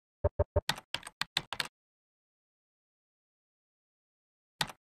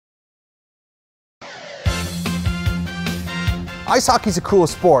Ice hockey's a cool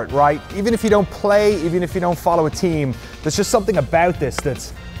sport, right? Even if you don't play, even if you don't follow a team, there's just something about this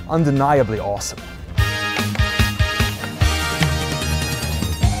that's undeniably awesome.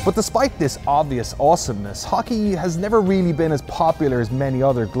 But despite this obvious awesomeness, hockey has never really been as popular as many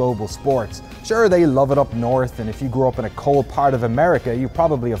other global sports. Sure, they love it up north, and if you grew up in a cold part of America, you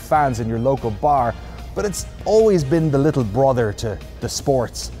probably have fans in your local bar, but it's always been the little brother to the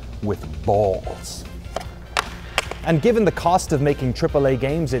sports with balls. And given the cost of making AAA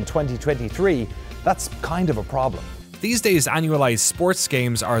games in 2023, that's kind of a problem. These days, annualized sports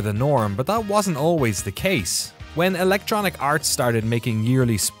games are the norm, but that wasn't always the case. When Electronic Arts started making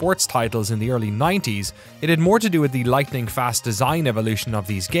yearly sports titles in the early 90s, it had more to do with the lightning-fast design evolution of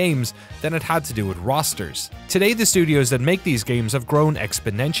these games than it had to do with rosters. Today, the studios that make these games have grown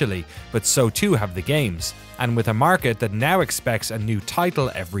exponentially, but so too have the games, and with a market that now expects a new title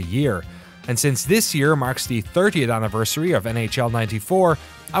every year. And since this year marks the 30th anniversary of NHL 94,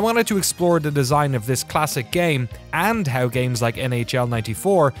 I wanted to explore the design of this classic game and how games like NHL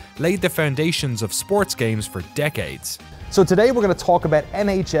 94 laid the foundations of sports games for decades. So today we're going to talk about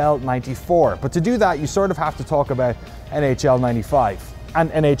NHL 94, but to do that you sort of have to talk about NHL 95 and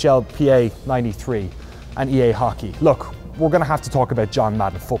NHL PA 93 and EA Hockey. Look, we're going to have to talk about John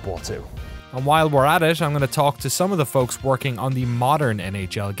Madden football too. And while we're at it, I'm going to talk to some of the folks working on the modern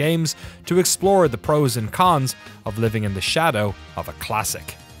NHL games to explore the pros and cons of living in the shadow of a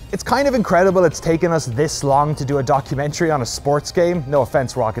classic. It's kind of incredible it's taken us this long to do a documentary on a sports game. No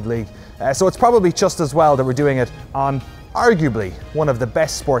offense, Rocket League. So it's probably just as well that we're doing it on arguably one of the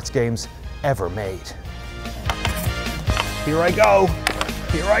best sports games ever made. Here I go.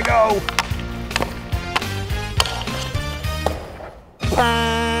 Here I go.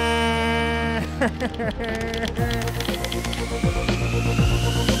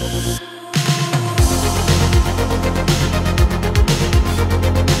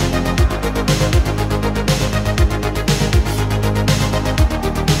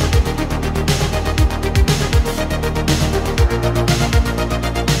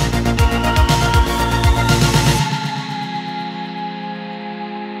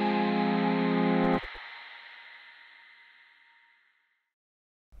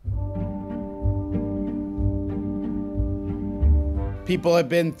 People have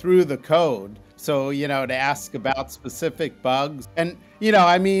been through the code. So, you know, to ask about specific bugs. And, you know,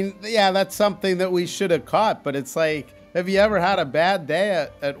 I mean, yeah, that's something that we should have caught. But it's like, have you ever had a bad day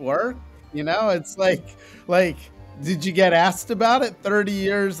at work? You know, it's like, did you get asked about it 30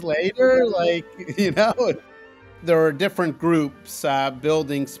 years later? Like, you know, there were different groups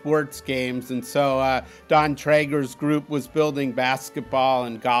building sports games. And so Don Traeger's group was building basketball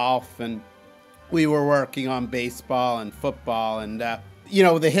and golf, and we were working on baseball and football. And, you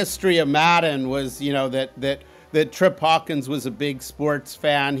know, the history of Madden was, you know, that Trip Hawkins was a big sports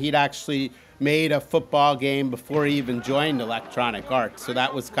fan. He'd actually made a football game before he even joined Electronic Arts. So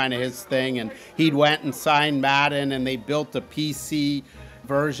that was kind of his thing. And he'd went and signed Madden, and they built a PC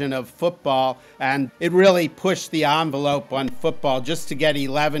version of football. And it really pushed the envelope on football. Just to get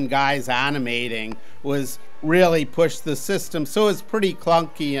 11 guys animating was really pushed the system. So it was pretty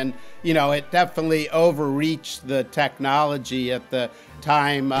clunky, and, you know, it definitely overreached the technology at the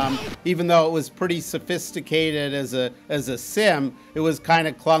time. Even though it was pretty sophisticated as a sim, it was kind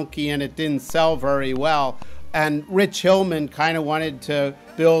of clunky and it didn't sell very well. And Rich Hillman kind of wanted to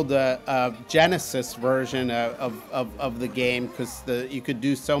build a Genesis version of the game, because you could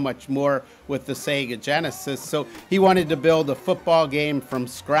do so much more with the Sega Genesis. So he wanted to build a football game from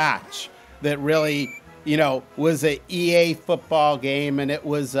scratch that really, you know, was a EA football game, and it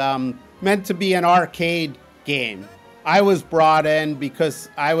was meant to be an arcade game. I was brought in because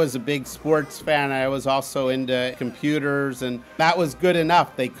I was a big sports fan. I was also into computers, and that was good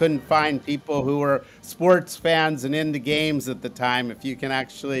enough. They couldn't find people who were sports fans and into games at the time, if you can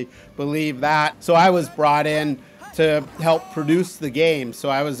actually believe that. So I was brought in to help produce the game. So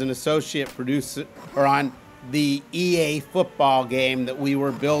I was an associate producer on the EA football game that we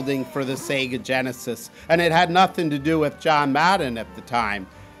were building for the Sega Genesis. And it had nothing to do with John Madden at the time.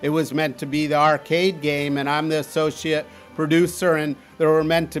 It was meant to be the arcade game, and I'm the associate producer, and there were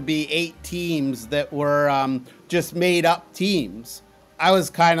meant to be 8 teams that were just made up teams. I was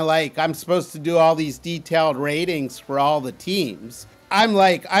kind of like, I'm supposed to do all these detailed ratings for all the teams. I'm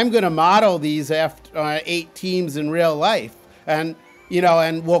like, I'm going to model these after 8 teams in real life. And, you know,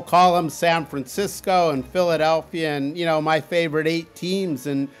 and we'll call them San Francisco and Philadelphia and, you know, my favorite 8 teams.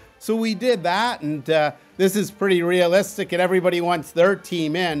 And so we did that, and this is pretty realistic, and everybody wants their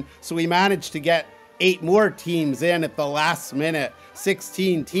team in. So we managed to get 8 more teams in at the last minute,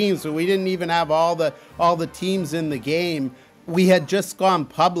 16 teams. So we didn't even have all the teams in the game We had just gone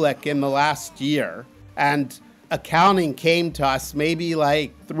public in the last year, and accounting came to us maybe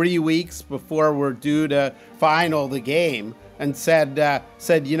like 3 weeks before we're due to final the game, and said,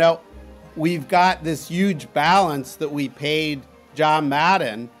 you know, we've got this huge balance that we paid John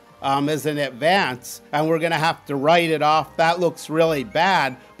Madden as an advance, and we're going to have to write it off. That looks really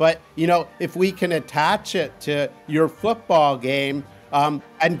bad. But, you know, if we can attach it to your football game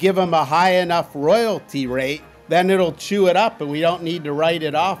and give them a high enough royalty rate, then it'll chew it up and we don't need to write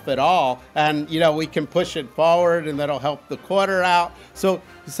it off at all. And, you know, we can push it forward and that'll help the quarter out. So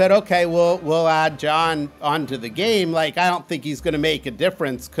we said, okay, we'll add John onto the game. Like, I don't think he's going to make a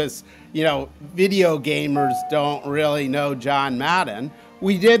difference because, you know, video gamers don't really know John Madden.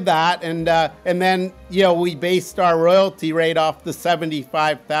 We did that, and then, you know, we based our royalty rate off the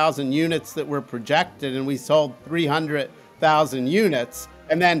 75,000 units that were projected, and we sold 300,000 units.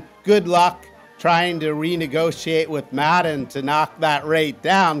 And then good luck trying to renegotiate with Madden to knock that rate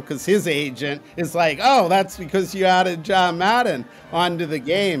down, because his agent is like, oh, that's because you added John Madden onto the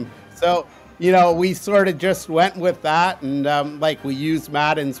game. So, you know, we sort of just went with that, and like, we used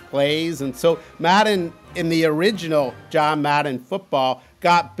Madden's plays. And so Madden, in the original John Madden football,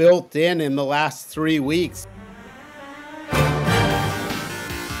 got built in the last 3 weeks.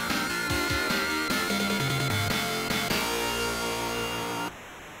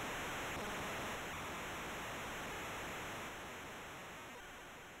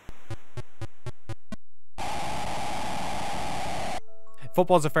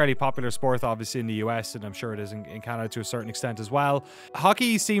 Football's a fairly popular sport, obviously, in the US, and I'm sure it is in Canada to a certain extent as well.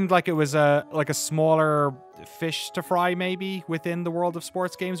 Hockey seemed like it was a smaller fish to fry, maybe, within the world of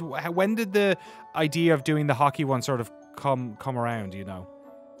sports games. When did the idea of doing the hockey one sort of come around, you know?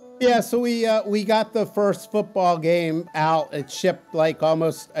 Yeah, so we got the first football game out. It shipped like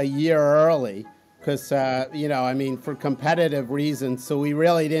almost a year early because, you know, I mean, for competitive reasons. So we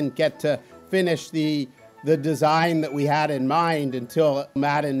really didn't get to finish the design that we had in mind until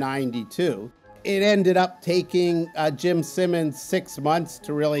Madden 92. It ended up taking Jim Simmons 6 months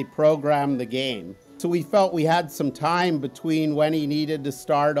to really program the game. So we felt we had some time between when he needed to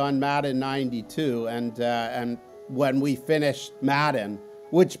start on Madden 92 and when we finished Madden,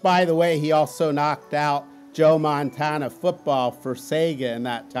 which, by the way, he also knocked out Joe Montana football for Sega in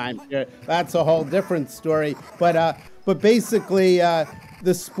that time. That's a whole different story. But basically,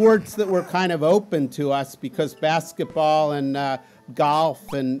 the sports that were kind of open to us, because basketball and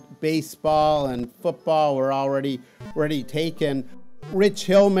golf and baseball and football were already taken. Rich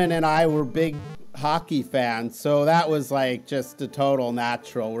Hillman and I were big hockey fans, so that was like just a total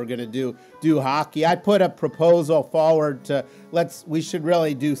natural. We're gonna do hockey. I put a proposal forward to we should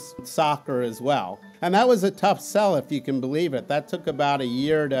really do soccer as well. And that was a tough sell, if you can believe it. That took about a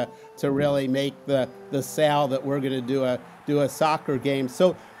year to really make the sale that we're gonna do a soccer game.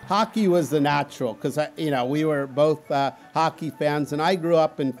 So hockey was the natural, because, you know, we were both hockey fans, and I grew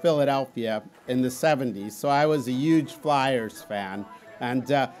up in Philadelphia in the 70s, so I was a huge Flyers fan.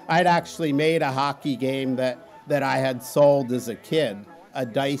 And I'd actually made a hockey game that I had sold as a kid, a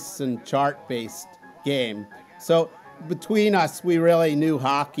dice and chart-based game. So between us, we really knew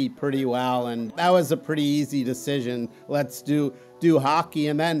hockey pretty well, and that was a pretty easy decision. Let's do hockey.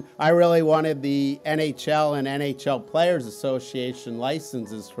 And then I really wanted the NHL and NHL Players Association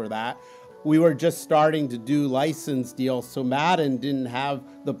licenses for that. We were just starting to do license deals, so Madden didn't have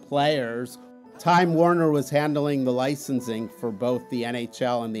the players. Time Warner was handling the licensing for both the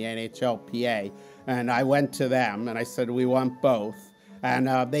NHL and the NHLPA. And I went to them and I said, we want both. And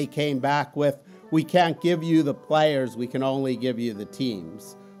they came back with, we can't give you the players, we can only give you the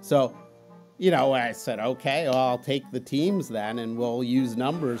teams. So, you know, I said, okay, well, I'll take the teams then, and we'll use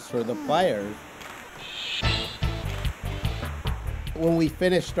numbers for the players. When we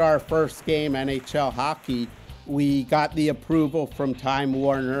finished our first game, NHL hockey, we got the approval from Time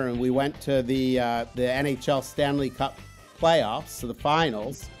Warner, and we went to the NHL Stanley Cup playoffs, the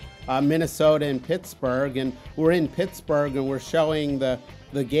finals, Minnesota and Pittsburgh. And we're in Pittsburgh, and we're showing the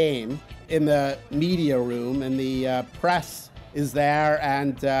game in the media room, and the press is there,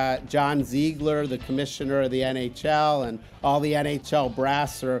 and John Ziegler, the commissioner of the NHL, and all the NHL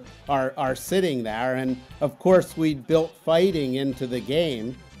brass are sitting there. And of course, we'd built fighting into the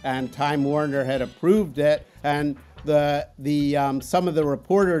game, and Time Warner had approved it, and some of the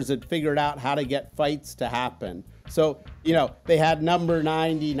reporters had figured out how to get fights to happen. So, you know, they had number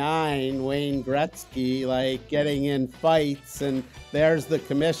 99, Wayne Gretzky, like getting in fights, and there's the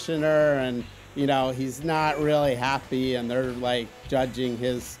commissioner, and you know, he's not really happy, and they're like judging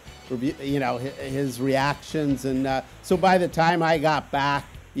his, you know, his reactions. And so by the time I got back,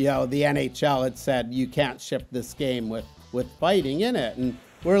 you know, the NHL had said, you can't ship this game with fighting in it. And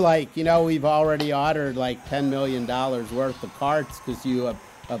we're like, you know, we've already ordered like $10 million worth of carts because you have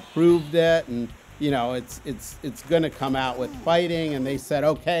approved it, and you know, it's going to come out with fighting. And they said,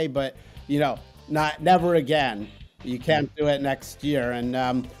 okay, but you know, never again. You can't do it next year. And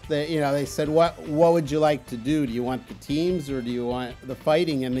they said, what would you like to do? Do you want the teams or do you want the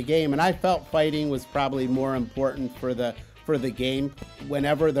fighting in the game? And I felt fighting was probably more important for the game.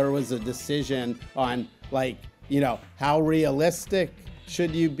 Whenever there was a decision on, like, you know, how realistic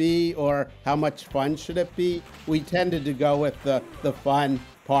should you be or how much fun should it be, we tended to go with the fun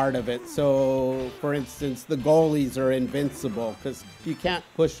part of it. So for instance, the goalies are invincible because you can't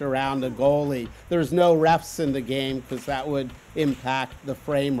push around a goalie. There's no refs in the game because that would impact the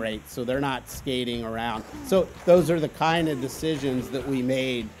frame rate, so they're not skating around. So those are the kind of decisions that we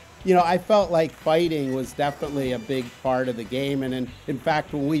made. You know, I felt like fighting was definitely a big part of the game, and in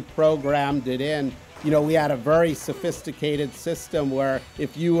fact, when we programmed it in, you know, we had a very sophisticated system where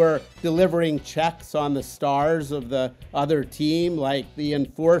if you were delivering checks on the stars of the other team, like the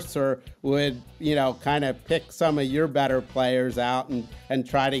enforcer would, you know, kind of pick some of your better players out and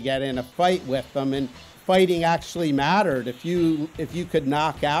try to get in a fight with them. And fighting actually mattered. If you could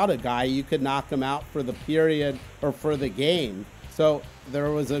knock out a guy, you could knock him out for the period or for the game. So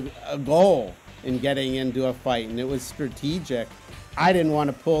there was a goal in getting into a fight, and it was strategic. I didn't want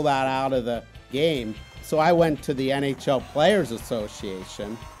to pull that out of the game. So I went to the NHL Players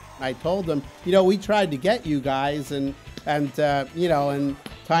Association. I told them, you know, we tried to get you guys and you know, and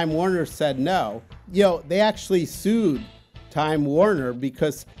Time Warner said no. You know, they actually sued Time Warner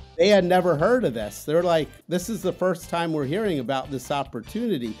because they had never heard of this. They're like, this is the first time we're hearing about this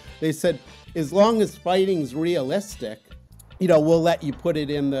opportunity. They said, as long as fighting's realistic, you know, we'll let you put it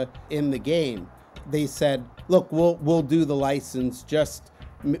in the game. They said, look, we'll do the license, just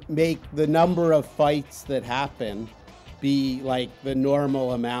make the number of fights that happen be like the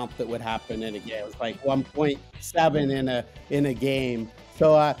normal amount that would happen in a game. It was like 1.7 in a game.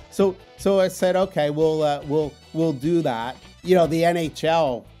 So I said, okay, we'll do that. You know, the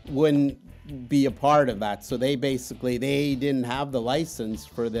NHL wouldn't be a part of that. So they didn't have the license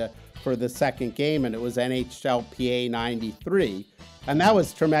for the second game, and it was NHLPA 93. And that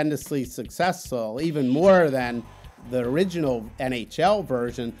was tremendously successful, even more than the original NHL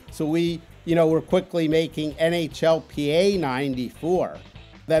version. So we, you know, we're quickly making NHLPA 94.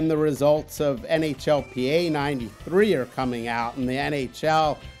 Then the results of NHLPA 93 are coming out, and the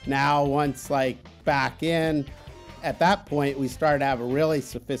NHL now wants like back in. At that point, we started to have a really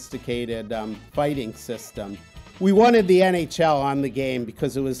sophisticated fighting system. We wanted the NHL on the game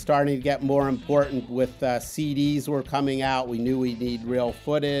because it was starting to get more important with CDs were coming out. We knew we need real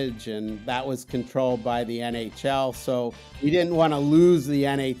footage, and that was controlled by the NHL. So we didn't want to lose the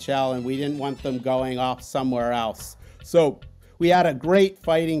NHL, and we didn't want them going off somewhere else. So we had a great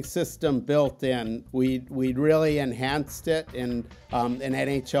fighting system built in. We'd really enhanced it in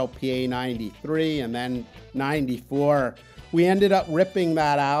NHLPA 93 and then 94. We ended up ripping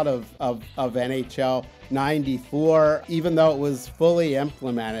that out of NHL 94, even though it was fully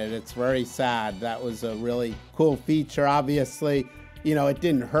implemented. It's very sad. That was a really cool feature. Obviously, you know, it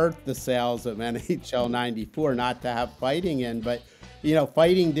didn't hurt the sales of NHL 94 not to have fighting in, but, you know,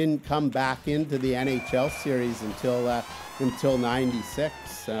 fighting didn't come back into the NHL series until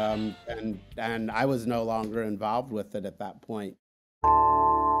 96, and I was no longer involved with it at that point.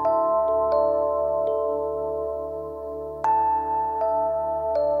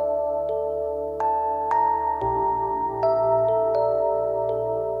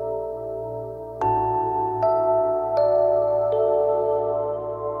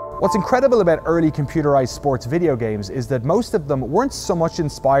 What's incredible about early computerized sports video games is that most of them weren't so much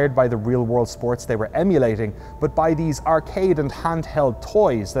inspired by the real-world sports they were emulating, but by these arcade and handheld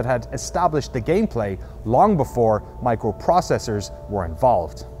toys that had established the gameplay long before microprocessors were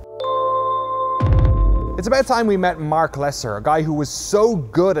involved. It's about time we met Mark Lesser, a guy who was so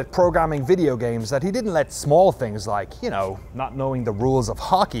good at programming video games that he didn't let small things like, you know, not knowing the rules of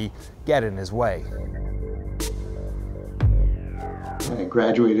hockey get in his way. I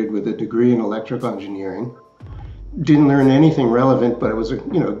graduated with a degree in electrical engineering. Didn't learn anything relevant, but it was a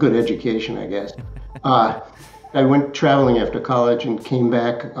good education, I guess. I went traveling after college and came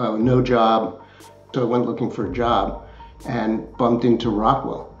back, no job. So I went looking for a job and bumped into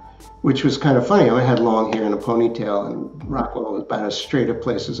Rockwell, which was kind of funny. I had long hair and a ponytail, and Rockwell was about as straight a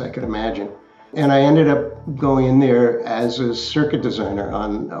place as I could imagine. And I ended up going in there as a circuit designer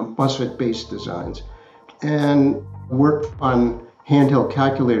on MOSFET-based designs and worked on handheld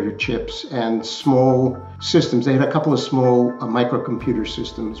calculator chips and small systems. They had a couple of small microcomputer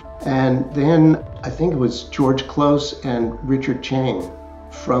systems. And then I think it was George Close and Richard Chang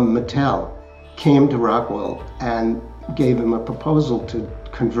from Mattel came to Rockwell and gave him a proposal to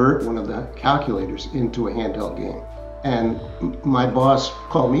convert one of the calculators into a handheld game. And my boss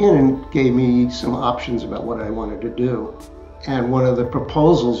called me in and gave me some options about what I wanted to do. And one of the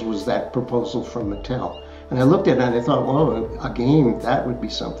proposals was that proposal from Mattel. And I looked at it and I thought, well, a game, that would be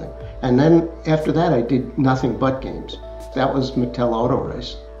something. And then after that, I did nothing but games. That was Mattel Auto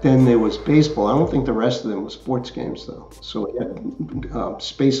Race. Then there was baseball. I don't think the rest of them was sports games, though. So we had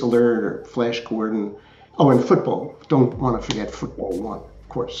Space Alert or Flash Gordon. Oh, and football. Don't want to forget Football 1, of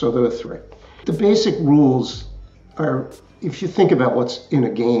course. So there were 3. The basic rules are, if you think about what's in a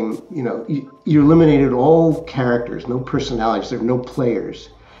game, you eliminated all characters, no personalities, there are no players.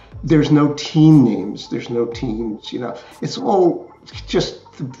 There's no team names, there's no teams, It's all just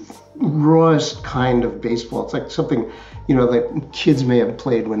the rawest kind of baseball. It's like something, that kids may have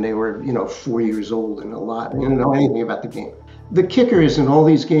played when they were, 4 years old and a lot. They didn't know anything about the game. The kicker is in all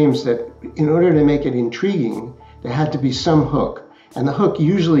these games that in order to make it intriguing, there had to be some hook. And the hook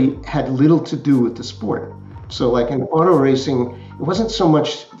usually had little to do with the sport. So like in auto racing, it wasn't so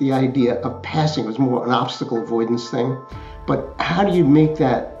much the idea of passing, it was more an obstacle avoidance thing. But how do you make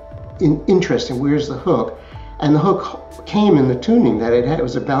that interesting? Where's the hook? And the hook came in the tuning that it had. It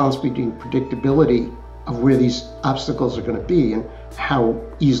was a balance between predictability of where these obstacles are going to be and how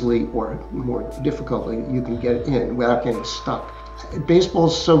easily or more difficultly you can get in without getting stuck. Baseball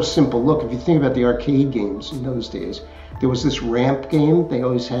is so simple. Look, if you think about the arcade games in those days, there was this ramp game they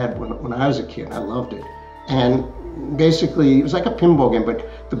always had when I was a kid. I loved it. And basically, it was like a pinball game,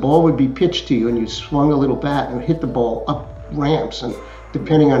 but the ball would be pitched to you and you swung a little bat and hit the ball up ramps. And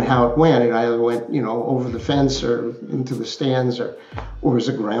depending on how it went, it either went, over the fence or into the stands or as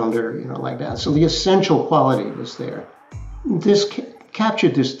a grounder, like that. So the essential quality was there. This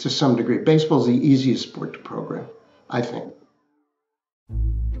captured this to some degree. Baseball's the easiest sport to program, I think.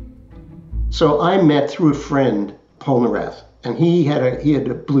 So I met through a friend, Paul Narath, and he had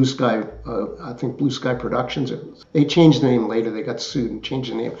a Blue Sky, I think Blue Sky Productions. They changed the name later. They got sued and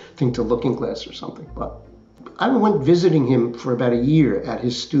changed the name, I think, to Looking Glass or something. But I went visiting him for about a year at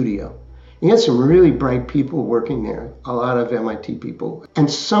his studio. He had some really bright people working there, a lot of MIT people. And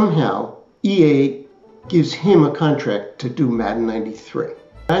somehow EA gives him a contract to do Madden 93.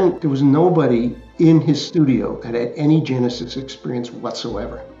 And there was nobody in his studio that had any Genesis experience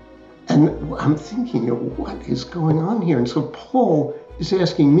whatsoever. And I'm thinking, what is going on here? And so Paul is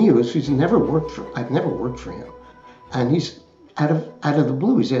asking me, I've never worked for him. And he's out of the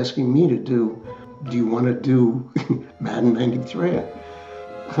blue, he's asking me to do you want to do Madden 93? And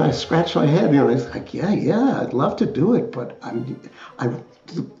I scratched my head, I was like, yeah, I'd love to do it. But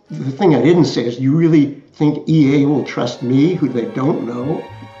the thing I didn't say is, you really think EA will trust me, who they don't know?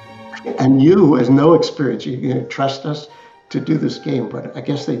 And you, who has no experience, you're going to trust us to do this game? But I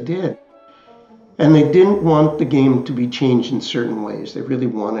guess they did. And they didn't want the game to be changed in certain ways. They really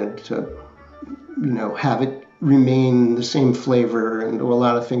wanted to, have it remain the same flavor, and there were a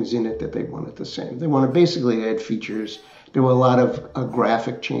lot of things in it that they wanted the same. They wanted basically add features. There were a lot of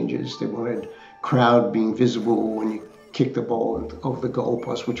graphic changes. They wanted crowd being visible when you kick the ball over the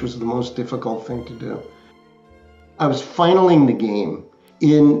goalpost, which was the most difficult thing to do. I was finaling the game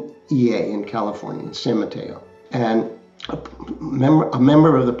in EA in California, in San Mateo, and a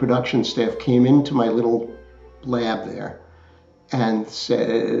member of the production staff came into my little lab there and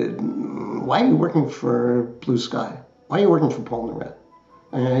said, "Why are you working for Blue Sky? Why are you working for Paul Narath?"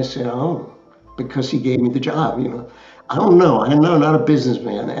 And I said, "Oh, because he gave me the job, I don't know. I'm not a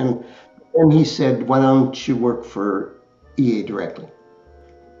businessman." And then he said, "Why don't you work for EA directly?"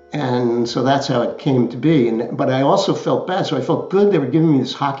 And so that's how it came to be. But I also felt bad. So I felt good they were giving me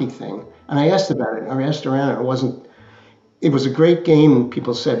this hockey thing. And I asked about it. I asked around. It was a great game,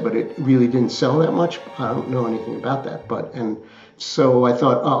 people said, but it really didn't sell that much. I don't know anything about that. And so I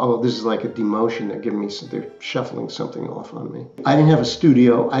thought, oh, this is like a demotion. They're shuffling something off on me. I didn't have a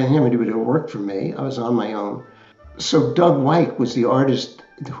studio. I didn't have anybody to work for me. I was on my own. So Doug White was the artist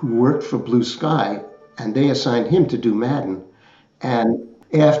who worked for Blue Sky, and they assigned him to do Madden. And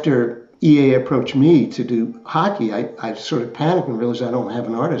after EA approached me to do hockey, I sort of panicked and realized I don't have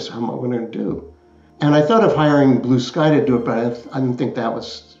an artist. How am I going to do? And I thought of hiring Blue Sky to do it, but I didn't think that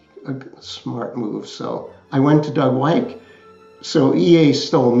was a smart move. So I went to Doug White. So EA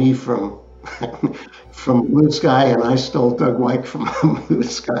stole me from Blue Sky, and I stole Doug White from Blue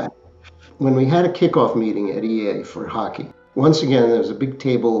Sky. When we had a kickoff meeting at EA for hockey, once again, there was a big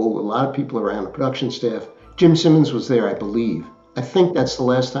table, a lot of people around, the production staff. Jim Simmons was there, I believe. I think that's the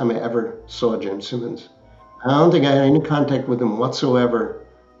last time I ever saw Jim Simmons. I don't think I had any contact with him whatsoever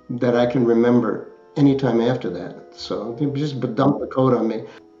that I can remember any time after that. So he just dumped the code on me.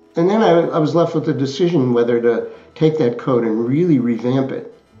 And then I was left with the decision whether to take that code and really revamp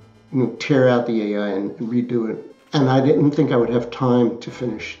it, tear out the AI and redo it. And I didn't think I would have time to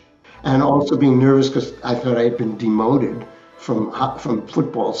finish. And also being nervous because I thought I had been demoted from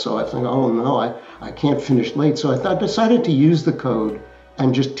football. So I thought, oh no, I can't finish late. So I decided to use the code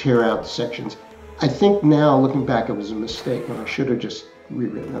and just tear out the sections. I think now, looking back, it was a mistake and I should have just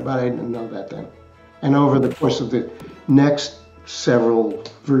rewritten it, but I didn't know that then. And over the course of the next several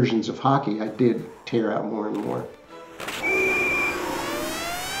versions of hockey, I did tear out more and more.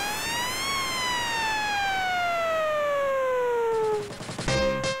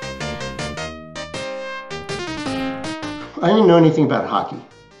 I didn't know anything about hockey.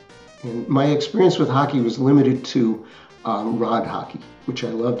 And my experience with hockey was limited to rod hockey, which I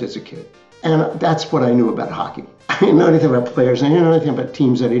loved as a kid. And that's what I knew about hockey. I didn't know anything about players. I didn't know anything about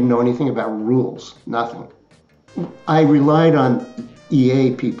teams. I didn't know anything about rules, nothing. I relied on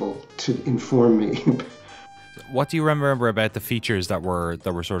EA people to inform me. What do you remember about the features that were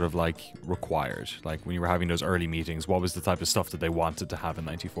sort of like required? Like when you were having those early meetings, what was the type of stuff that they wanted to have in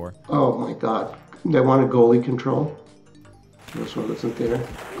 94? Oh my God. They wanted goalie control. This one wasn't there.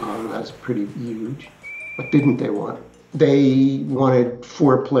 That's pretty huge. What didn't they want? They wanted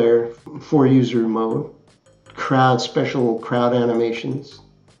 4-player, 4-user mode, special crowd animations.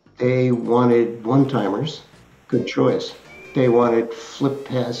 They wanted one-timers. Good choice. They wanted flip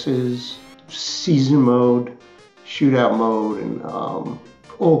passes, season mode, shootout mode, and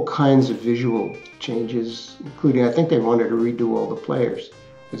all kinds of visual changes, including, I think they wanted to redo all the players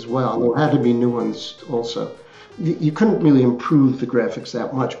as well. And there had to be new ones also. You couldn't really improve the graphics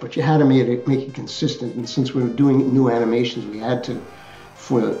that much, but you had to make it consistent. And since we were doing new animations, we had to,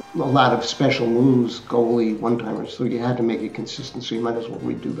 for a lot of special moves, goalie, one-timers, so you had to make it consistent, so you might as well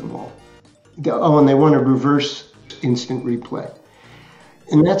redo them all. And they wanted reverse instant replay.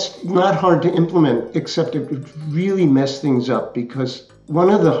 And that's not hard to implement, except it would really mess things up, because one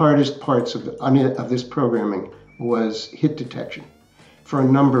of the hardest parts of this programming was hit detection, for a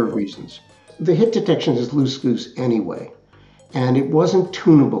number of reasons. The hit detection is loose-goose anyway, and it wasn't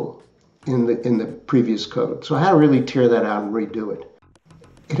tunable in the previous code. So I had to really tear that out and redo it.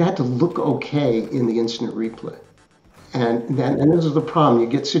 It had to look okay in the instant replay. And this is the problem. You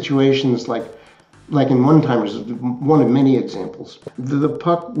get situations like in one-timers, one of many examples. The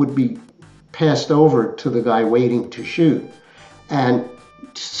puck would be passed over to the guy waiting to shoot, and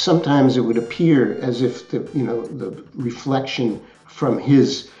sometimes it would appear as if the reflection from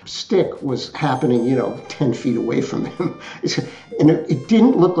his stick was happening, 10 feet away from him. And it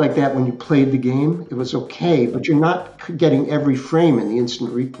didn't look like that when you played the game. It was okay, but you're not getting every frame in the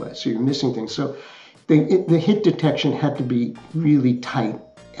instant replay, so you're missing things. So the hit detection had to be really tight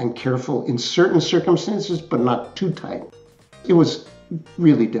and careful in certain circumstances, but not too tight. It was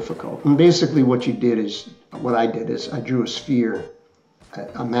really difficult. And basically what I did is I drew a sphere,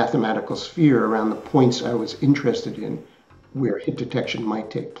 a mathematical sphere around the points I was interested in where hit detection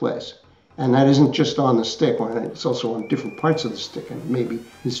might take place. And that isn't just on the stick, it's also on different parts of the stick, and maybe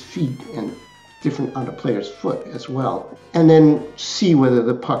his feet and different on a player's foot as well. And then see whether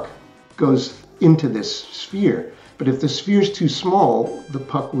the puck goes into this sphere. But if the sphere's too small, the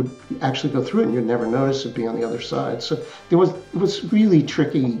puck would actually go through it and you'd never notice it be on the other side. So it was really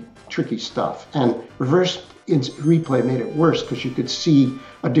tricky stuff. And reverse replay made it worse because you could see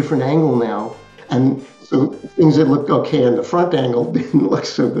a different angle now. And so things that looked okay on the front angle didn't look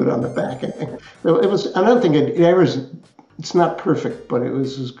so good on the back angle. So I don't think it's not perfect, but it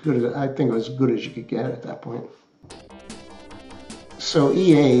was I think it was as good as you could get at that point. So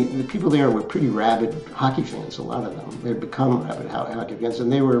EA, the people there were pretty rabid hockey fans, a lot of them. They'd become rabid hockey fans,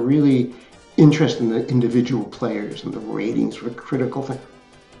 and they were really interested in the individual players, and the ratings were critical.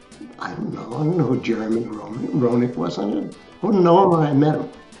 I don't know who Jeremy Roenick was. I wouldn't know him when I met him.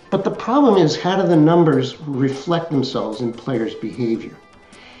 But the problem is, how do the numbers reflect themselves in players' behavior?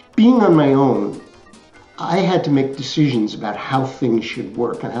 Being on my own, I had to make decisions about how things should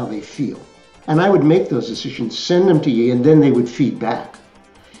work and how they feel. And I would make those decisions, send them to EA, and then they would feed back.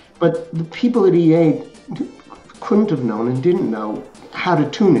 But the people at EA couldn't have known and didn't know how to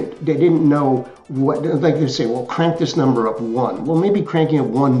tune it. They didn't know like they say, well, crank this number up 1. Well, maybe cranking up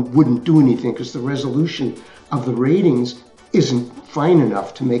 1 wouldn't do anything because the resolution of the ratings isn't fine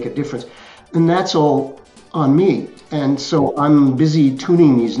enough to make a difference. And that's all on me. And so I'm busy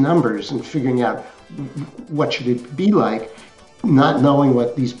tuning these numbers and figuring out what should it be like. not knowing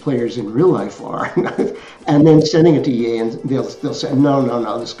what these players in real life are, and then sending it to EA, and they'll say,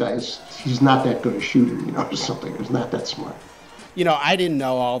 no, this he's not that good a shooter, or something. He's not that smart. I didn't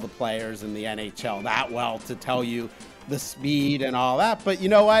know all the players in the NHL that well to tell you the speed and all that, but you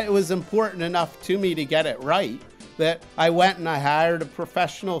know what? It was important enough to me to get it right that I went and I hired a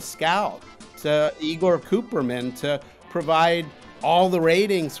professional scout, Igor Cooperman, to provide all the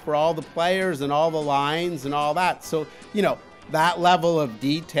ratings for all the players and all the lines and all that. So, that level of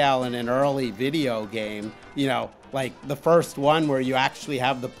detail in an early video game, like the first one where you actually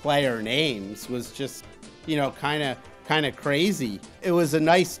have the player names was just, kind of crazy. It was a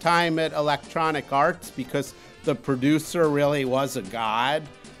nice time at Electronic Arts because the producer really was a god,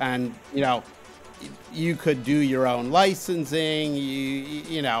 and, you could do your own licensing,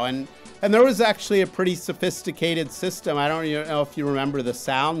 and there was actually a pretty sophisticated system. I don't even know if you remember the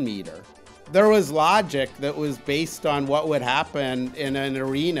sound meter. There was logic that was based on what would happen in an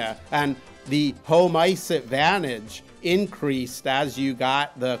arena, and the home ice advantage increased as you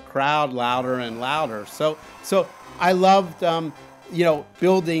got the crowd louder and louder. So I loved,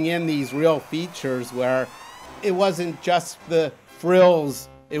 building in these real features where it wasn't just the frills.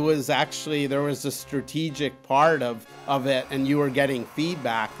 It was actually, there was a strategic part of it, and you were getting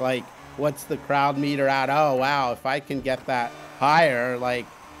feedback, like, what's the crowd meter at? Oh, wow, if I can get that higher, like,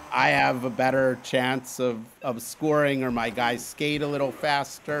 I have a better chance of scoring, or my guys skate a little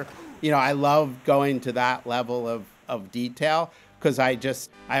faster. I love going to that level of detail because I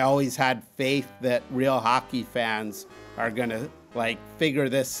always had faith that real hockey fans are going to, like, figure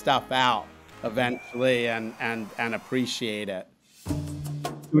this stuff out eventually and appreciate it.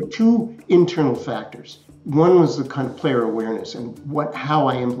 There were two internal factors. One was the kind of player awareness and how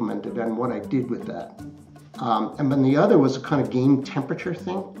I implemented and what I did with that. And then the other was a kind of game temperature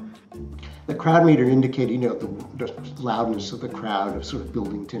thing. The crowd meter indicated, the loudness of the crowd, of sort of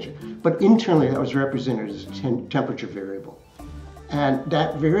building tension. But internally, that was represented as a temperature variable. And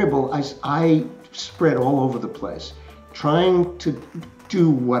that variable, I spread all over the place, trying to do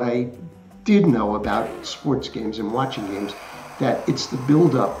what I did know about sports games and watching games, that it's the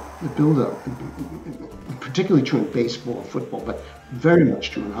build-up, particularly true in baseball and football, but very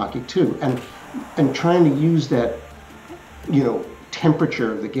much true in hockey too, and trying to use that,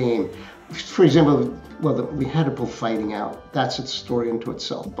 temperature of the game. For example, we had to pull fighting out. That's a story into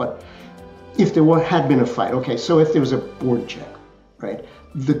itself. But if there had been a fight, okay, so if there was a board check, right,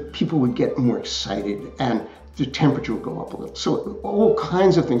 the people would get more excited and the temperature would go up a little. So all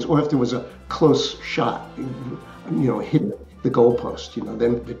kinds of things. Or if there was a close shot, hit the goalpost,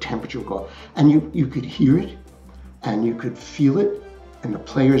 then the temperature would go up. And you could hear it and you could feel it. And the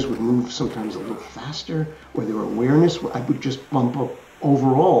players would move sometimes a little faster, or their awareness, I would just bump up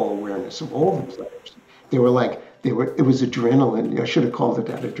overall awareness of all the players. It was adrenaline. I should have called it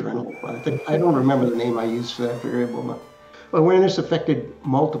that, adrenaline. But I don't remember the name I used for that variable. But awareness affected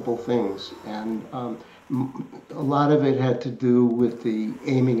multiple things, and a lot of it had to do with the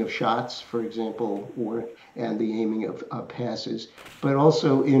aiming of shots, for example, and the aiming of passes, but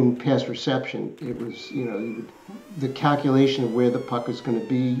also in pass reception. It was, the calculation of where the puck was going to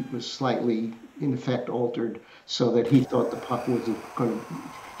be was slightly, in effect, altered so that he thought the puck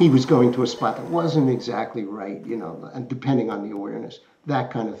he was going to a spot that wasn't exactly right, and depending on the awareness,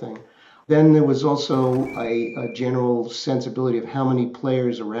 that kind of thing. Then there was also a general sensibility of how many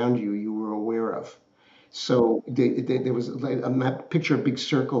players around you were aware of. So there was a picture, a big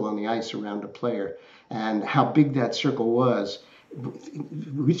circle on the ice around a player, and how big that circle was,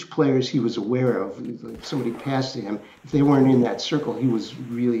 which players he was aware of. If somebody passed to him, if they weren't in that circle, he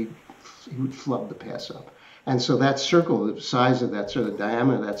would flub the pass up. And so that circle, the size of that, sort of the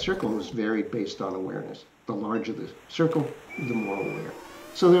diameter of that circle was varied based on awareness. The larger the circle, the more aware.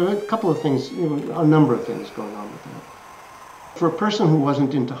 So there were a couple of things, a number of things going on with that. For a person who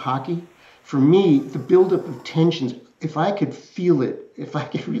wasn't into hockey, for me, the buildup of tensions, if I could feel it, if I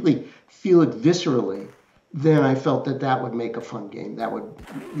could really feel it viscerally, then I felt that would make a fun game. That would,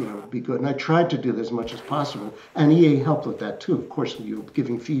 be good. And I tried to do this as much as possible. And EA helped with that too. Of course, you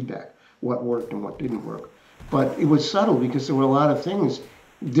giving feedback, what worked and what didn't work. But it was subtle because there were a lot of things.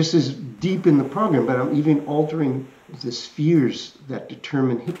 This is deep in the program, but I'm even altering the spheres that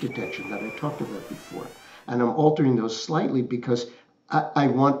determine hit detection that I talked about before. And I'm altering those slightly because I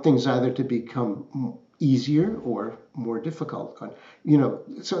want things either to become easier or more difficult.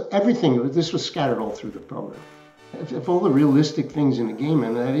 So everything, this was scattered all through the program. If all the realistic things in a game,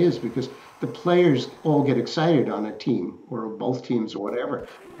 and that is because the players all get excited on a team or both teams or whatever,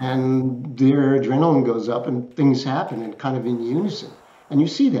 and their adrenaline goes up and things happen and kind of in unison. And you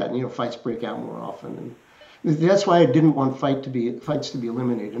see that, fights break out more often. That's why I didn't want fights to be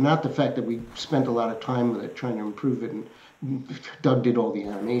eliminated. Not the fact that we spent a lot of time with it trying to improve it, and Doug did all the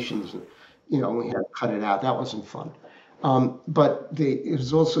animations, and we had to cut it out. That wasn't fun. But it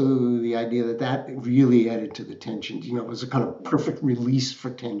was also the idea that really added to the tension. It was a kind of perfect release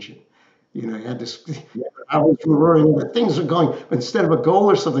for tension. You had this. I was roaring that things are going, but instead of a goal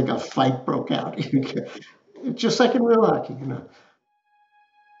or something, a fight broke out. Just like in real hockey,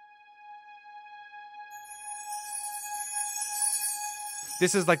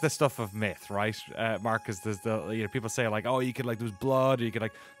 This is like the stuff of myth, right, Mark? Because there's people say like, oh, you could there was blood, or you could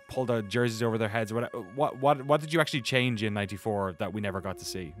pull the jerseys over their heads, or whatever. What did you actually change in '94 that we never got to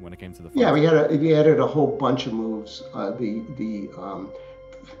see when it came to the fight? Yeah, we added a whole bunch of moves. I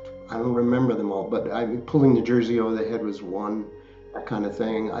don't remember them all, but pulling the jersey over the head was one, that kind of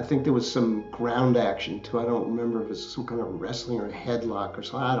thing. I think there was some ground action too. I don't remember if it was some kind of wrestling or a headlock or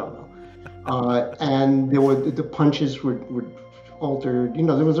something. I don't know. And there were the punches were altered. There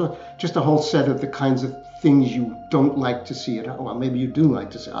was just a whole set of the kinds of things you don't like to see well, maybe you do like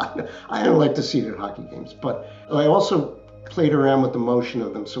to see. I don't like to see it at hockey games, but I also played around with the motion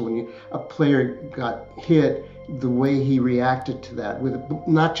of them. So when a player got hit, the way he reacted to that, with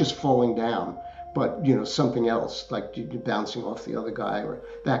not just falling down, but something else, like bouncing off the other guy or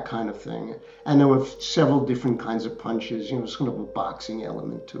that kind of thing. And there were several different kinds of punches. Sort of a boxing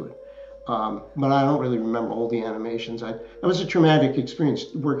element to it. But I don't really remember all the animations. That was a traumatic experience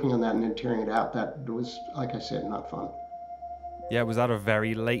working on that and then tearing it out. That was, like I said, not fun. Yeah, was that a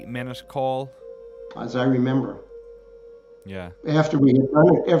very late minute call? As I remember. Yeah. After we'd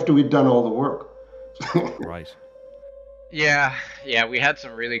done all the work. Right. Yeah, we had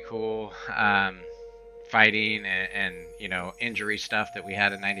some really cool fighting and injury stuff that we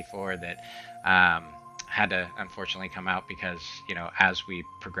had in '94 that had to unfortunately come out because as we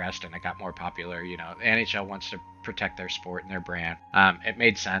progressed and it got more popular, the NHL wants to protect their sport and their brand. It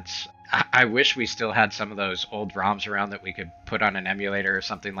made sense. I wish we still had some of those old ROMs around that we could put on an emulator or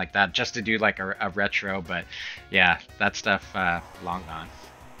something like that, just to do like a retro. But yeah, that stuff long gone.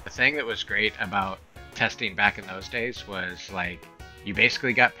 The thing that was great about testing back in those days was you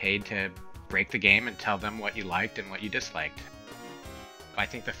basically got paid to break the game and tell them what you liked and what you disliked. I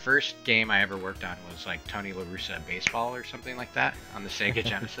think the first game I ever worked on was Tony La Russa Baseball or something like that on the Sega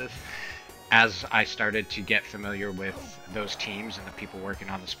Genesis. As I started to get familiar with those teams and the people working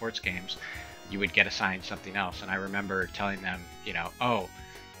on the sports games, you would get assigned something else. And I remember telling them,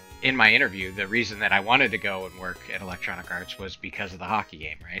 in my interview, the reason that I wanted to go and work at Electronic Arts was because of the hockey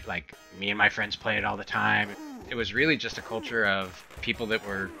game, right? Me and my friends play it all the time. It was really just a culture of people that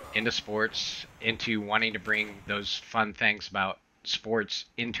were into sports, into wanting to bring those fun things about sports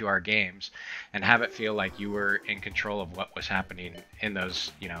into our games and have it feel like you were in control of what was happening in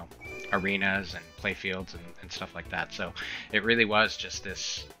those, arenas and play fields and stuff like that. So it really was just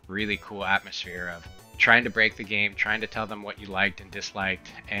this really cool atmosphere of trying to break the game, trying to tell them what you liked and disliked,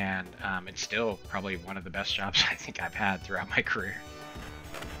 and it's still probably one of the best jobs I think I've had throughout my career.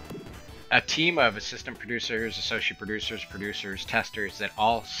 A team of assistant producers, associate producers, testers that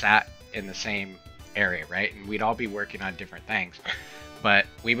all sat in the same area, right? And we'd all be working on different things, but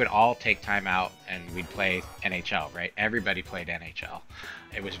we would all take time out and we'd play NHL, right? Everybody played NHL.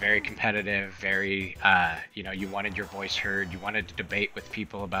 It was very competitive, very, you wanted your voice heard. You wanted to debate with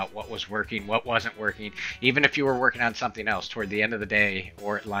people about what was working, what wasn't working. Even if you were working on something else, toward the end of the day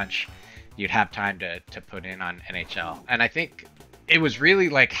or at lunch, you'd have time to put in on NHL. And I think it was really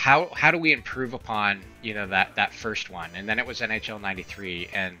how do we improve upon, that first one? And then it was NHL 93,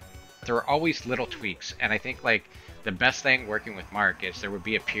 and there were always little tweaks. And I think the best thing working with Mark is there would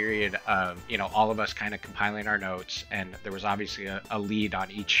be a period of, all of us kind of compiling our notes, and there was obviously a lead on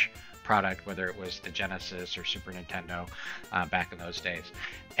each product, whether it was the Genesis or Super Nintendo back in those days.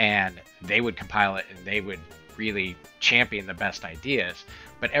 And they would compile it and they would really champion the best ideas,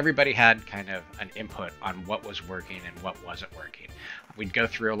 but everybody had kind of an input on what was working and what wasn't working. We'd go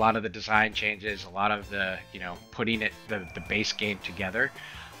through a lot of the design changes, a lot of the, putting the base game together.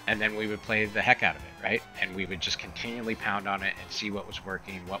 And then we would play the heck out of it, right? And we would just continually pound on it and see what was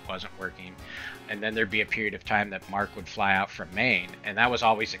working, what wasn't working. And then there'd be a period of time that Mark would fly out from Maine, and that was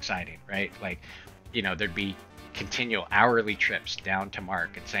always exciting, right? There'd be continual hourly trips down to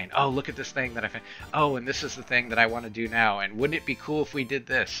Mark and saying, oh, look at this thing that I found. Oh, and this is the thing that I want to do now. And wouldn't it be cool if we did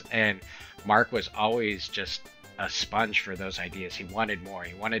this? And Mark was always just a sponge for those ideas. He wanted more.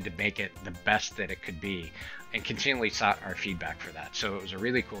 He wanted to make it the best that it could be, and continually sought our feedback for that. So it was a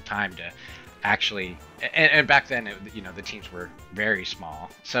really cool time to actually, and back then, you know, the teams were very small.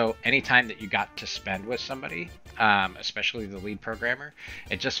 So anytime that you got to spend with somebody, especially the lead programmer,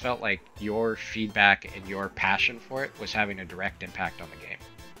 it just felt like your feedback and your passion for it was having a direct impact on the game.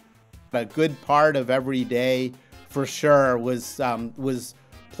 A good part of every day, for sure, was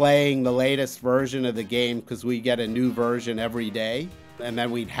playing the latest version of the game, because we get a new version every day, and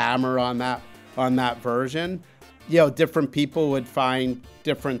then we'd hammer on that version. You know, different people would find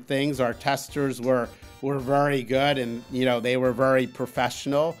different things. Our testers were very good, and you know, they were very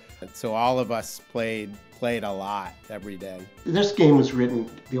professional. So all of us played a lot every day. This game was written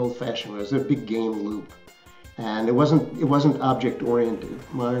the old-fashioned way. It was a big game loop, and it wasn't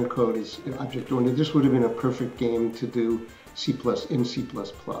object-oriented. Modern code is object-oriented. This would have been a perfect game to do in C++.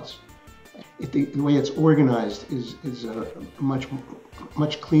 The way it's organized is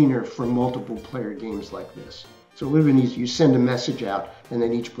much cleaner for multiple player games like this. So it would have been easy. You send a message out and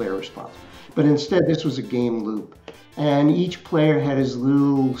then each player responds. But instead, this was a game loop. And each player had his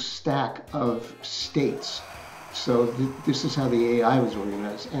little stack of states. So this is how the AI was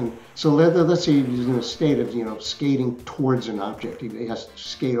organized. And so let's say he's in a state of, you know, skating towards an object. He has to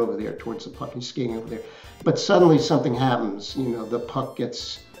skate over there towards the puck. He's skating over there. But suddenly something happens. You know, the puck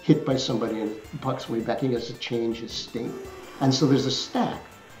gets hit by somebody and the puck's way back. He has to change his state. And so there's a stack.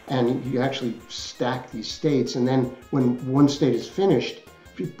 And you actually stack these states, and then when one state is finished,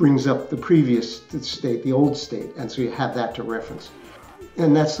 it brings up the previous state, the old state, and so you have that to reference.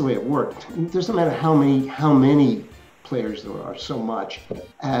 And that's the way it worked. It doesn't matter how many players there are, so much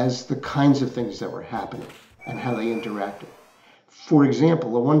as the kinds of things that were happening and how they interacted. For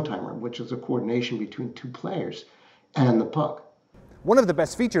example, a one-timer, which is a coordination between two players and the puck. One of the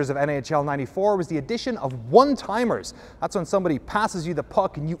best features of NHL 94 was the addition of one-timers. That's when somebody passes you the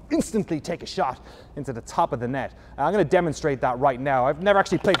puck and you instantly take a shot into the top of the net. I'm going to demonstrate that right now. I've never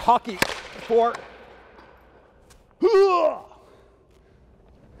actually played hockey before.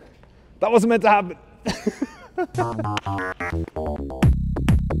 That wasn't meant to happen.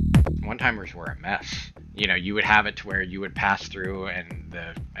 One-timers were a mess. You know, you would have it to where you would pass through and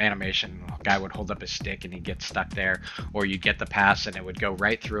the animation guy would hold up his stick and he'd get stuck there, or you'd get the pass and it would go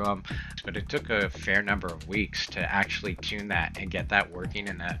right through him. But it took a fair number of weeks to actually tune that and get that working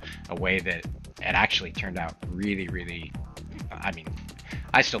in a way that it actually turned out really, really, I mean,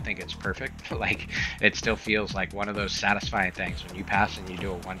 I still think it's perfect. Like, it still feels like one of those satisfying things when you pass and you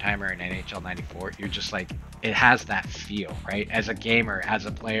do a one-timer in NHL 94. You're just like, it has that feel, right? As a gamer, as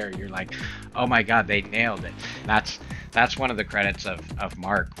a player, you're like, oh my God, they nailed it. That's one of the credits of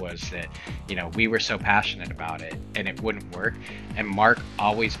Mark, was that, you know, we were so passionate about it and it wouldn't work. And Mark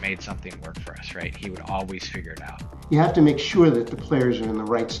always made something work for us, right? He would always figure it out. You have to make sure that the players are in the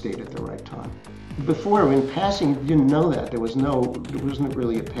right state at the right time. Before, when passing, you didn't know that. There wasn't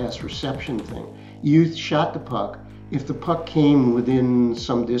really a pass reception thing. You shot the puck. If the puck came within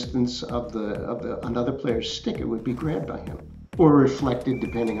some distance of another player's stick, it would be grabbed by him or reflected,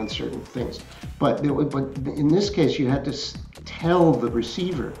 depending on certain things. But in this case, you had to tell the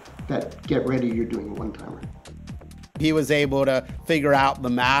receiver that, get ready, you're doing a one-timer. He was able to figure out the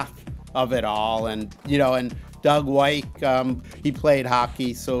math of it all, and you know, and Doug White, he played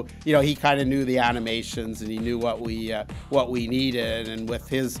hockey, so you know, he kind of knew the animations and he knew what we needed, and with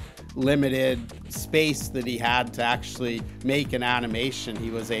his limited space that he had to actually make an animation,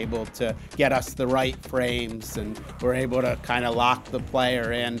 he was able to get us the right frames, and we're able to kind of lock the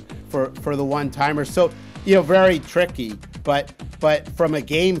player in for the one-timer. So, you know, very tricky, but from a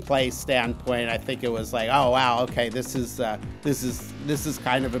gameplay standpoint, I think it was like, oh wow, okay, this is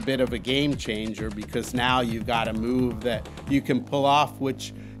kind of a bit of a game changer, because now you've got a move that you can pull off,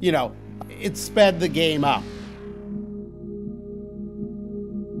 which, you know, it sped the game up.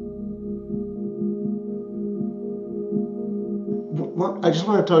 Well, I just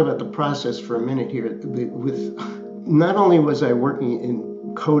want to talk about the process for a minute here. With not only was I working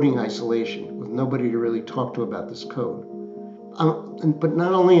in coding isolation with nobody to really talk to about this code, but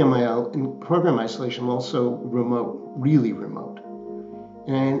not only am I in program isolation, I'm also remote, really remote.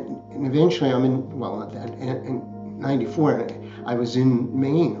 And eventually I'm in 94, I was in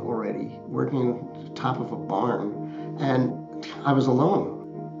Maine already, working at the top of a barn, and I was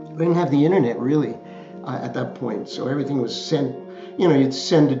alone. I didn't have the internet really at that point, so everything was sent. You know, you'd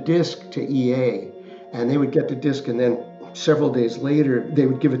send a disk to EA, and they would get the disk, and then several days later, they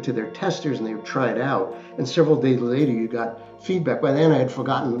would give it to their testers, and they would try it out. And several days later, you got feedback. By then, I had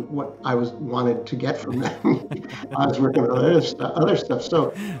forgotten what I wanted to get from them. I was working on other stuff.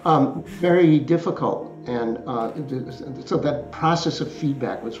 So very difficult. And so that process of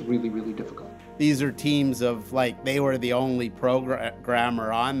feedback was really, really difficult. these are teams of like, they were the only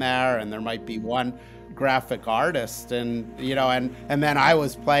programmer on there, and there might be one graphic artist, and you know, and then I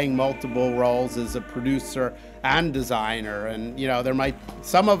was playing multiple roles as a producer and designer, and you know, there might,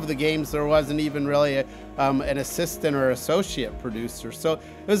 some of the games there wasn't even really an assistant or associate producer, so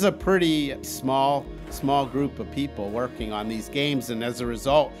it was a pretty small group of people working on these games, and as a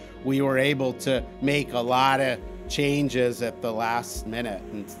result we were able to make a lot of changes at the last minute,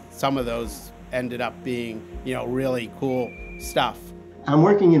 and some of those ended up being, you know, really cool stuff. I'm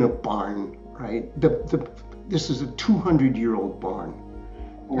working in a barn, right? This is a 200-year-old barn,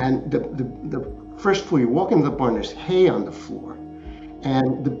 and the first floor, you walk into the barn, there's hay on the floor,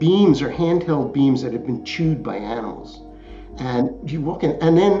 and the beams are handheld beams that have been chewed by animals. And you walk in,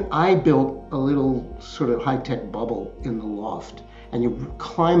 and then I built a little sort of high-tech bubble in the loft, and you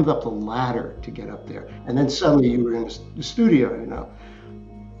climbed up the ladder to get up there, and then suddenly you were in the studio, you know.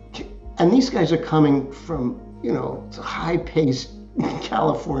 And these guys are coming from, you know, high-paced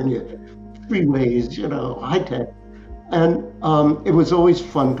California freeways, you know, high-tech. And it was always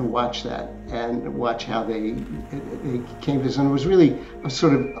fun to watch that and watch how they came to this. And it was really a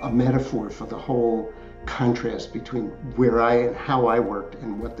sort of a metaphor for the whole contrast between where I and how I worked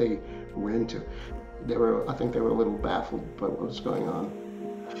and what they were into. I think they were a little baffled by what was going on.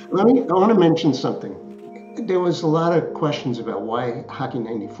 I want to mention something. There was a lot of questions about why Hockey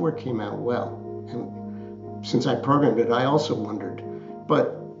 94 came out well. And since I programmed it, I also wondered.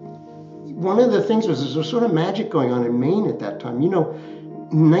 But one of the things was, there was sort of magic going on in Maine at that time. You know,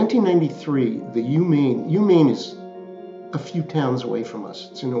 in 1993, the UMaine is a few towns away from us.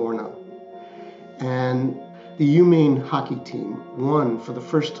 It's in Orono. And the UMaine hockey team won for the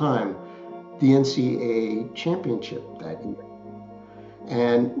first time the NCAA championship that year.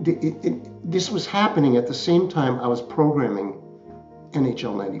 And this was happening at the same time I was programming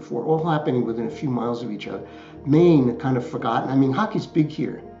NHL 94, all happening within a few miles of each other. Maine had kind of forgotten. I mean, hockey's big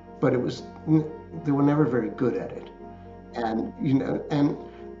here, but they were never very good at it. And, you know, and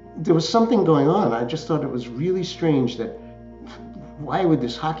there was something going on. I just thought it was really strange that why would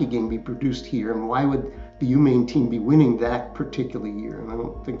this hockey game be produced here, and why would the UMaine team be winning that particular year? And I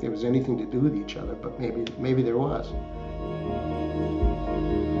don't think there was anything to do with each other, but maybe there was.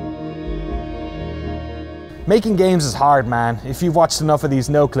 Making games is hard, man. If you've watched enough of these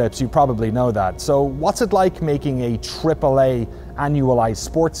Noclips, you probably know that. So what's it like making a AAA annualized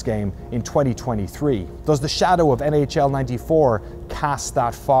sports game in 2023? Does the shadow of NHL 94 cast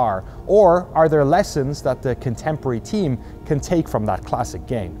that far? Or are there lessons that the contemporary team can take from that classic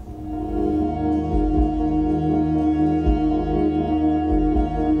game?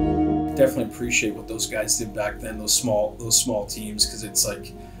 Definitely appreciate what those guys did back then, those small teams, because it's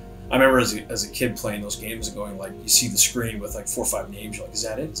like, I remember as a kid playing those games and going, like, you see the screen with like 4 or 5 names, you're like, is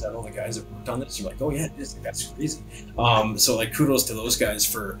that it? Is that all the guys that worked on this? You're like, oh yeah, it is. That's crazy. So like, kudos to those guys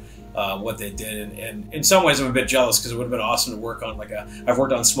for what they did. And in some ways I'm a bit jealous, because it would have been awesome to work on I've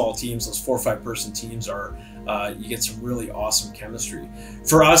worked on small teams. Those 4 or 5 person teams are, you get some really awesome chemistry.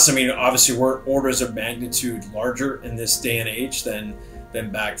 For us, I mean, obviously we're orders of magnitude larger in this day and age than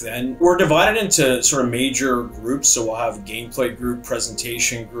back then. We're divided into sort of major groups, so we'll have a gameplay group,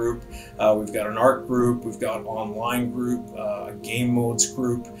 presentation group, we've got an art group, we've got online group, a game modes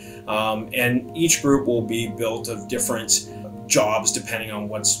group, and each group will be built of different jobs depending on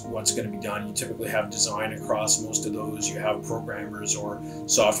what's going to be done. You typically have design across most of those, you have programmers or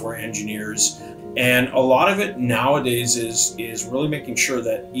software engineers, and a lot of it nowadays is really making sure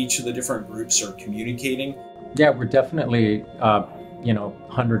that each of the different groups are communicating. Yeah, we're definitely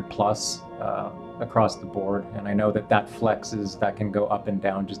 100 plus across the board, and I know that flexes, that can go up and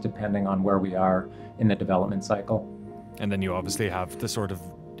down just depending on where we are in the development cycle. And then you obviously have the sort of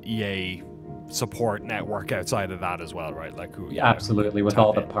EA support network outside of that as well, right? Like absolutely, with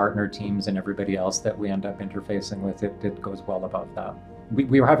all the partner teams and everybody else that we end up interfacing with, it goes well above that.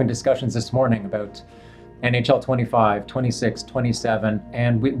 We were having discussions this morning about NHL 25, 26, 27,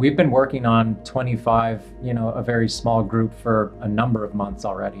 and we've been working on 25, a very small group for a number of months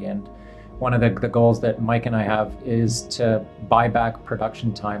already. And one of the goals that Mike and I have is to buy back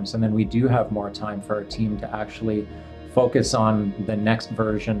production time, so then we do have more time for our team to actually focus on the next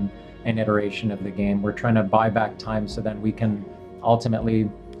version and iteration of the game. We're trying to buy back time so then we can ultimately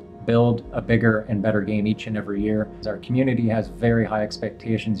build a bigger and better game each and every year. Our community has very high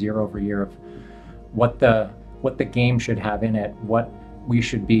expectations year over year of what the game should have in it, what we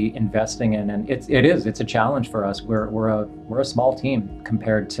should be investing in, and it's a challenge for us. We're a small team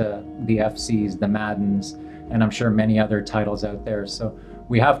compared to the FCs, the Maddens, and I'm sure many other titles out there. So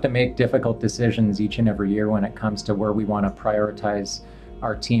we have to make difficult decisions each and every year when it comes to where we want to prioritize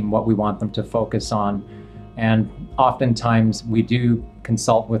our team what we want them to focus on. And oftentimes we do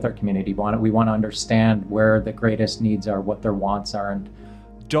consult with our community. We want to understand where the greatest needs are, what their wants are. And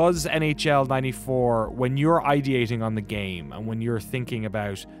does NHL 94, when you're ideating on the game and when you're thinking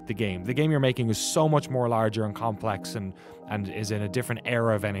about the game you're making is so much more larger and complex and is in a different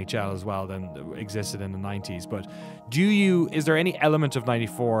era of NHL as well than existed in the 90s. But is there any element of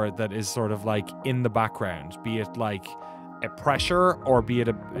 94 that is sort of like in the background, be it like a pressure or be it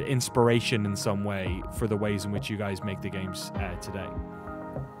an inspiration in some way for the ways in which you guys make the games today?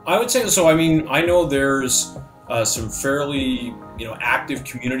 I would say so. I mean, I know there's some fairly active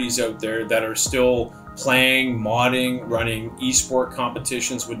communities out there that are still playing, modding, running esport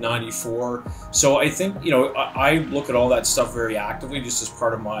competitions with 94. So I think I look at all that stuff very actively, just as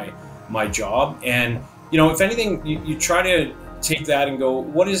part of my job. And if anything, you try to take that and go,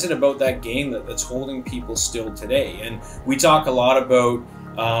 what is it about that game that's holding people still today? And we talk a lot about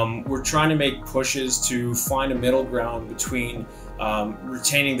we're trying to make pushes to find a middle ground between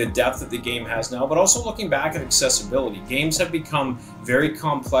retaining the depth that the game has now, but also looking back at accessibility. Games have become very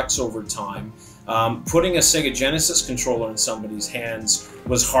complex over time. Putting a Sega Genesis controller in somebody's hands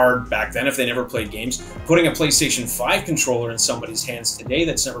was hard back then if they never played games. Putting a PlayStation 5 controller in somebody's hands today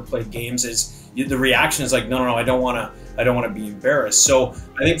that's never played games the reaction is like, no, I don't want to be embarrassed. So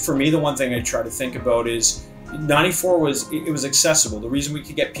I think for me, the one thing I try to think about is 94 was accessible. The reason we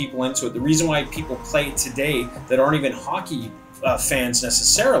could get people into it, the reason why people play it today that aren't even hockey fans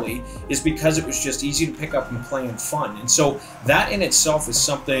necessarily, is because it was just easy to pick up and play and fun. And so that in itself is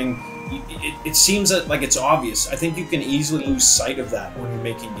something, it seems like it's obvious. I think you can easily lose sight of that when you're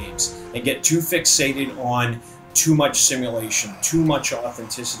making games and get too fixated on too much simulation, too much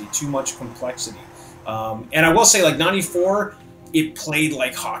authenticity, too much complexity. And I will say, like 94, it played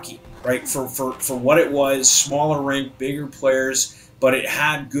like hockey, right? For what it was, smaller rink, bigger players, but it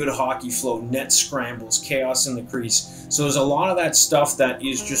had good hockey flow, net scrambles, chaos in the crease. So there's a lot of that stuff that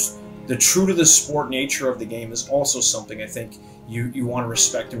is just the true to the sport nature of the game is also something I think you want to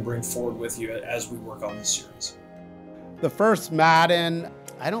respect and bring forward with you as we work on this series. The first Madden,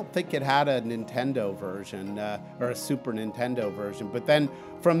 I don't think it had a Nintendo version or a Super Nintendo version, but then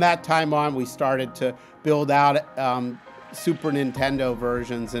from that time on we started to build out Super Nintendo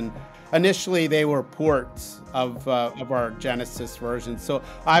versions, and initially they were ports of our Genesis version. So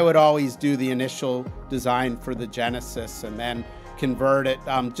I would always do the initial design for the Genesis and then convert it,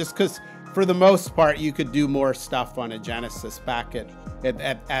 just because for the most part you could do more stuff on a Genesis back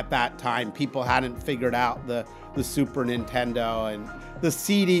at that time. People hadn't figured out the Super Nintendo, and the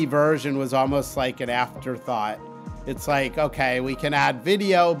CD version was almost like an afterthought. It's like, okay, we can add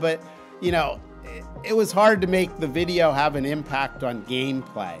video, but it was hard to make the video have an impact on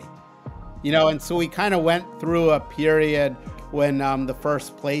gameplay. And so we kind of went through a period when the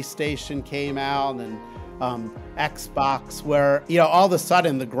first PlayStation came out and Xbox, where all of a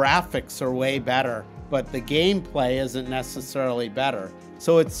sudden the graphics are way better, but the gameplay isn't necessarily better.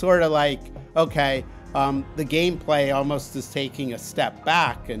 So it's sort of like, okay, the gameplay almost is taking a step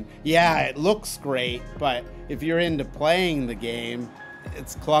back, and yeah, it looks great, but if you're into playing the game,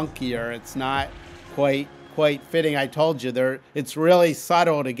 it's clunkier. It's not quite fitting. I told you it's really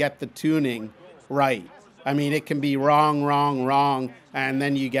subtle to get the tuning right. I mean, it can be wrong, and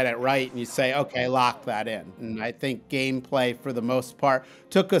then you get it right and you say, okay, lock that in. And I think gameplay, for the most part,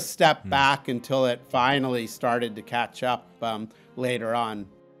 took a step back until it finally started to catch up later on.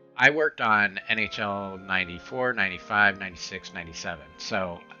 I worked on NHL 94, 95, 96, 97.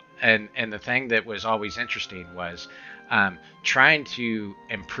 So, and the thing that was always interesting was trying to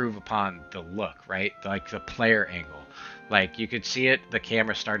improve upon the look, right? Like the player angle. Like you could see it, the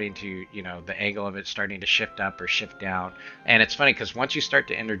camera starting to, the angle of it starting to shift up or shift down. And it's funny because once you start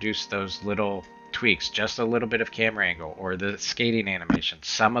to introduce those little tweaks, just a little bit of camera angle or the skating animation,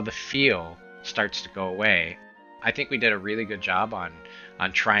 some of the feel starts to go away. I think we did a really good job on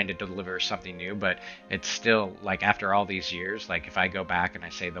trying to deliver something new, but it's still, like, after all these years, like if I go back and I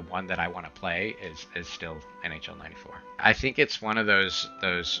say the one that I want to play is still NHL 94. I think it's one of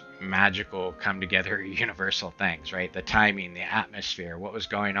those magical come together universal things, right? The timing, the atmosphere, what was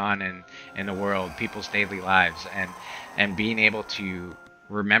going on in the world, people's daily lives, and being able to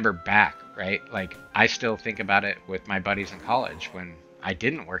remember back, right? Like I still think about it with my buddies in college when I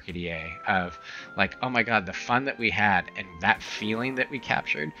didn't work at EA, of like, oh my God, the fun that we had and that feeling that we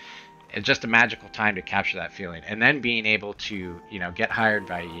captured. It's just a magical time to capture that feeling. And then being able to, get hired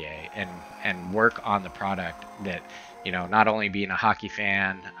by EA and work on the product that, not only being a hockey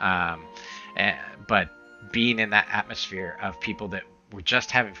fan, but being in that atmosphere of people that we're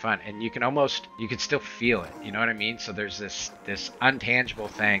just having fun, and you can still feel it, you know what I mean? So there's this untangible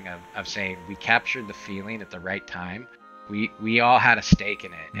thing of saying we captured the feeling at the right time. We all had a stake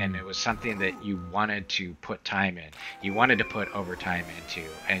in it, and it was something that you wanted to put time in, you wanted to put overtime into,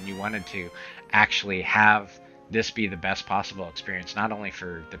 and you wanted to actually have this be the best possible experience, not only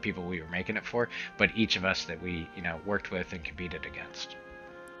for the people we were making it for, but each of us that we, worked with and competed against.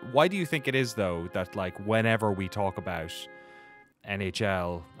 Why do you think it is, though, that like whenever we talk about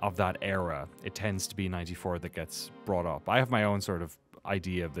NHL of that era, it tends to be 94 that gets brought up? I have my own sort of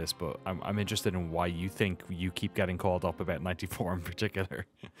idea of this, but I'm interested in why you think you keep getting called up about 94 in particular.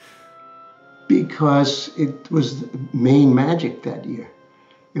 Because it was Maine Magic that year.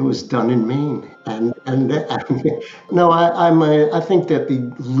 It was done in Maine, and no, I think that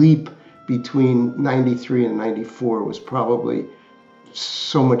the leap between 93 and 94 was probably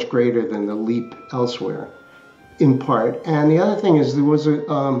so much greater than the leap elsewhere, in part. And the other thing is there was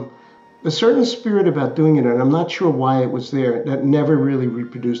a certain spirit about doing it, and I'm not sure why it was there, that never really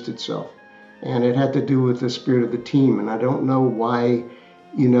reproduced itself. And it had to do with the spirit of the team, and I don't know why,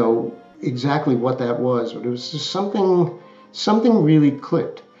 exactly what that was, but it was just something really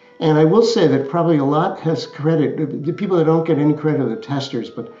clicked. And I will say that probably a lot has credit, the people that don't get any credit are the testers,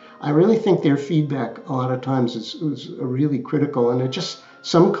 but I really think their feedback a lot of times is really critical, and it just,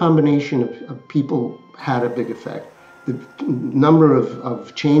 some combination of people had a big effect. The number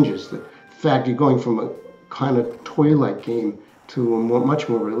of changes, the fact you're going from a kind of toy-like game to a much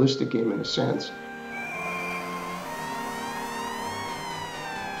more realistic game in a sense.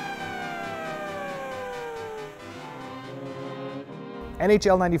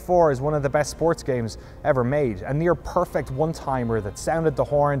 NHL 94 is one of the best sports games ever made, a near perfect one-timer that sounded the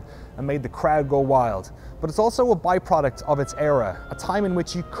horn and made the crowd go wild. But it's also a byproduct of its era, a time in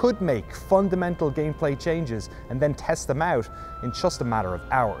which you could make fundamental gameplay changes and then test them out in just a matter of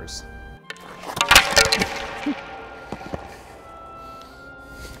hours.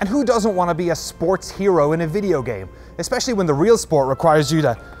 And who doesn't want to be a sports hero in a video game? Especially when the real sport requires you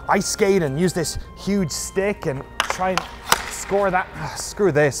to ice skate and use this huge stick and try and score that.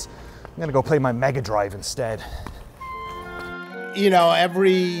 Screw this. I'm gonna go play my Mega Drive instead.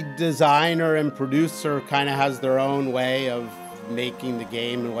 Every designer and producer kind of has their own way of making the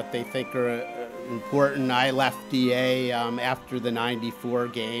game and what they think are important. I left EA after the 94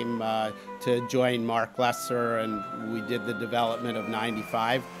 game to join Mark Lesser, and we did the development of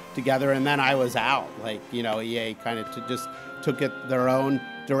 95 together, and then I was out. EA kind of just took it their own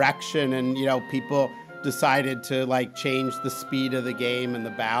direction, and people decided to change the speed of the game and the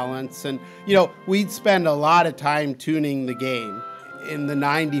balance. And we'd spend a lot of time tuning the game. In the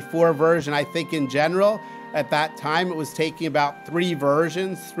 94 version, I think in general at that time it was taking about 3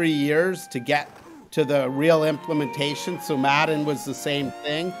 years to get to the real implementation. So Madden was the same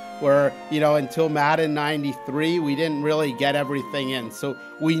thing, where until Madden 93 we didn't really get everything in. So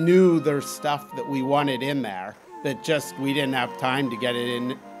we knew there's stuff that we wanted in there that just we didn't have time to get it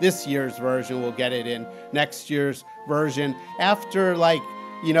in this year's version. We'll get it in next year's version. After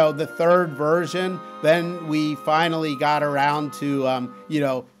the third version, then we finally got around to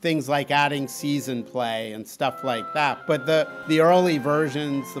things like adding season play and stuff like that. But the early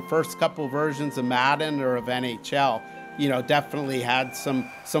versions, the first couple versions of Madden or of NHL, definitely had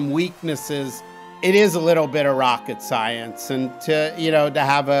some weaknesses. It is a little bit of rocket science, and to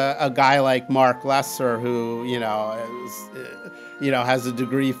have a guy like Mark Lesser who has a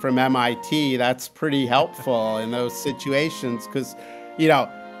degree from MIT, that's pretty helpful in those situations, because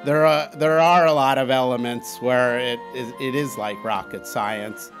there are a lot of elements where it is like rocket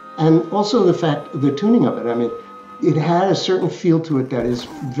science. And also the tuning of it. I mean, it had a certain feel to it that is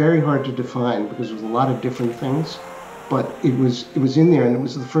very hard to define, because it was a lot of different things. But it was in there, and it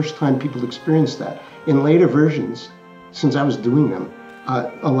was the first time people experienced that. In later versions, since I was doing them,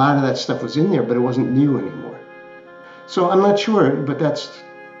 a lot of that stuff was in there, but it wasn't new anymore. So I'm not sure, but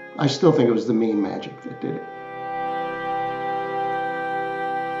I still think it was the Maine Magic that did it.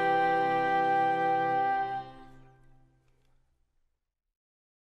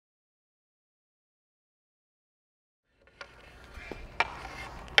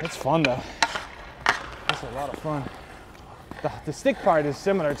 It's fun though. It's a lot of fun. The stick part is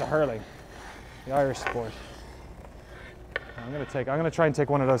similar to hurling, the Irish sport. I'm gonna try and take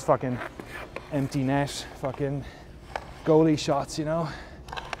one of those fucking empty net fucking goalie shots,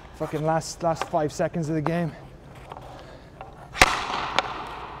 fucking last 5 seconds of the game.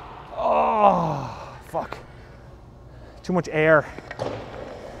 Oh fuck! Too much air.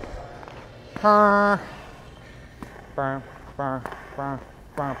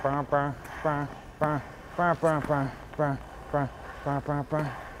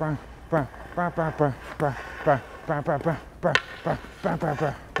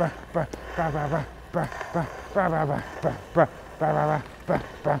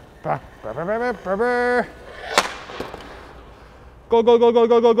 Go, go, go, go,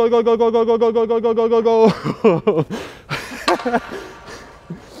 go, go, go, go, go, go, go, go, go, go, go, go, go, go.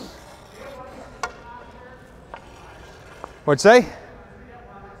 What'd you say?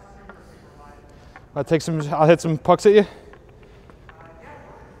 I'll hit some pucks at you.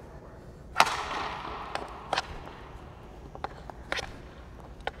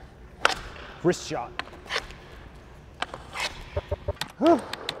 Wrist shot.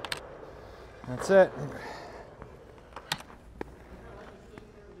 That's it.